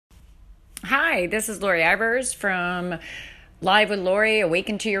Hi, this is Lori Ivers from Live with Lori,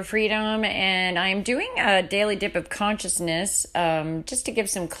 Awaken to Your Freedom, and I'm doing a daily dip of consciousness just to give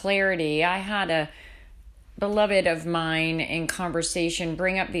some clarity. I had a beloved of mine in conversation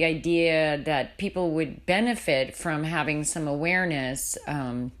bring up the idea that people would benefit from having some awareness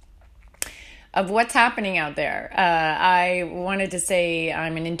of what's happening out there. I wanted to say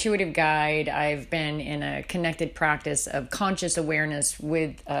I'm an intuitive guide. I've been in a connected practice of conscious awareness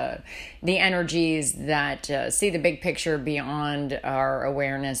with the energies that see the big picture beyond our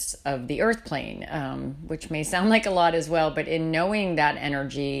awareness of the earth plane, which may sound like a lot as well, but in knowing that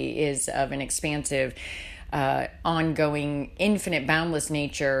energy is of an expansive ongoing, infinite, boundless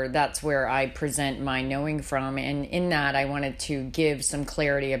nature, that's where I present my knowing from. And in that, I wanted to give some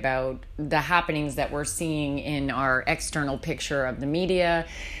clarity about the happenings that we're seeing in our external picture of the media,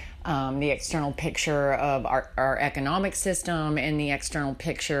 the external picture of our economic system, and the external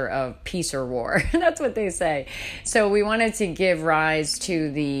picture of peace or war. That's what they say. So we wanted to give rise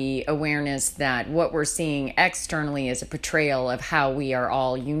to the awareness that what we're seeing externally is a portrayal of how we are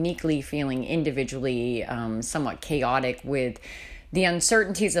all uniquely feeling individually, somewhat chaotic with the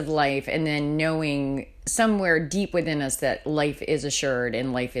uncertainties of life, and then knowing somewhere deep within us that life is assured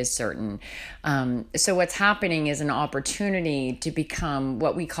and life is certain. So what's happening is an opportunity to become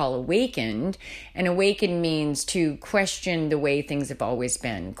what we call awakened. And awakened means to question the way things have always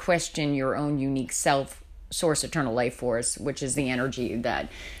been, question your own unique self, source, eternal life force, which is the energy that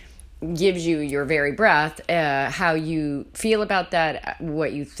gives you your very breath, how you feel about that,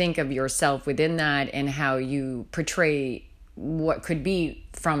 what you think of yourself within that, and how you portray what could be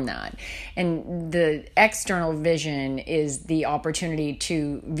from that. And the external vision is the opportunity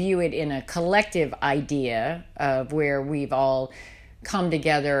to view it in a collective idea of where we've all come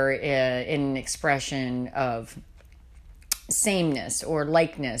together in an expression of sameness or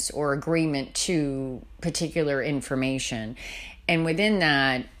likeness or agreement to particular information. And within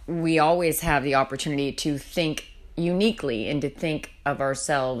that, we always have the opportunity to think uniquely and to think of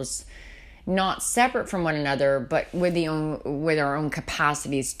ourselves not separate from one another, but with our own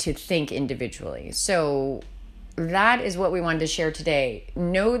capacities to think individually. So that is what we wanted to share today.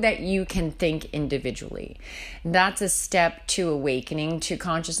 Know that you can think individually. That's a step to awakening to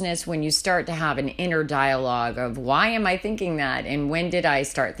consciousness, when you start to have an inner dialogue of, why am I thinking that? And when did I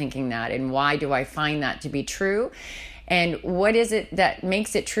start thinking that? And why do I find that to be true? And what is it that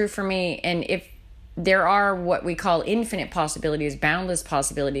makes it true for me? And if there are what we call infinite possibilities, boundless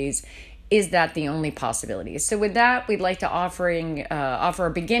possibilities, is that the only possibility? So with that, we'd like to offer a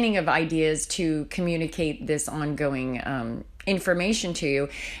beginning of ideas to communicate this ongoing information to you,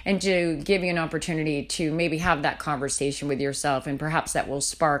 and to give you an opportunity to maybe have that conversation with yourself, and perhaps that will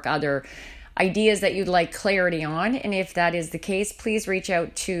spark other ideas that you'd like clarity on. And if that is the case, please reach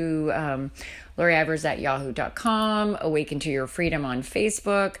out to LoriIvers@yahoo.com, Awaken to Your Freedom on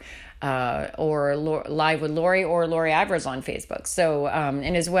Facebook, or Live with Lori, or Lori Ivers on Facebook. So,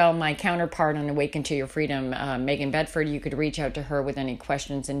 and as well, my counterpart on Awaken to Your Freedom, Megan Bedford, you could reach out to her with any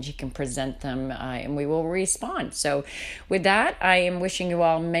questions and she can present them, and we will respond. So with that, I am wishing you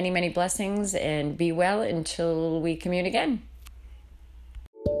all many, many blessings, and be well until we commune again.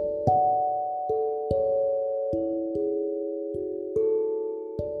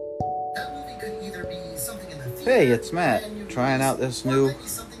 Hey, it's Matt, trying out this new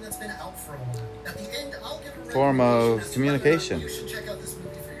form of communication.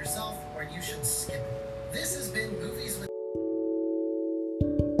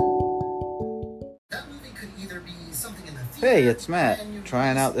 Hey, it's Matt,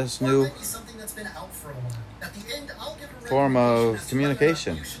 trying out this new form of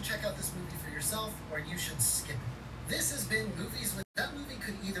communication.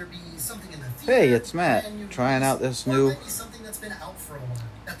 Hey, it's Matt, trying out this new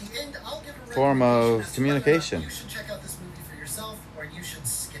form of communication.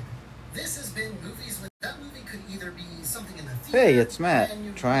 Hey, it's Matt,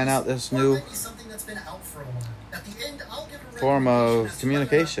 trying out this new form of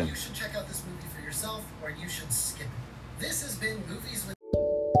communication.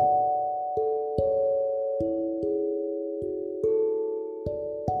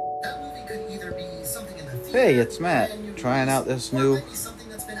 Hey, it's Matt, trying out this new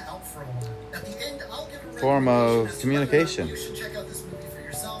form of communication.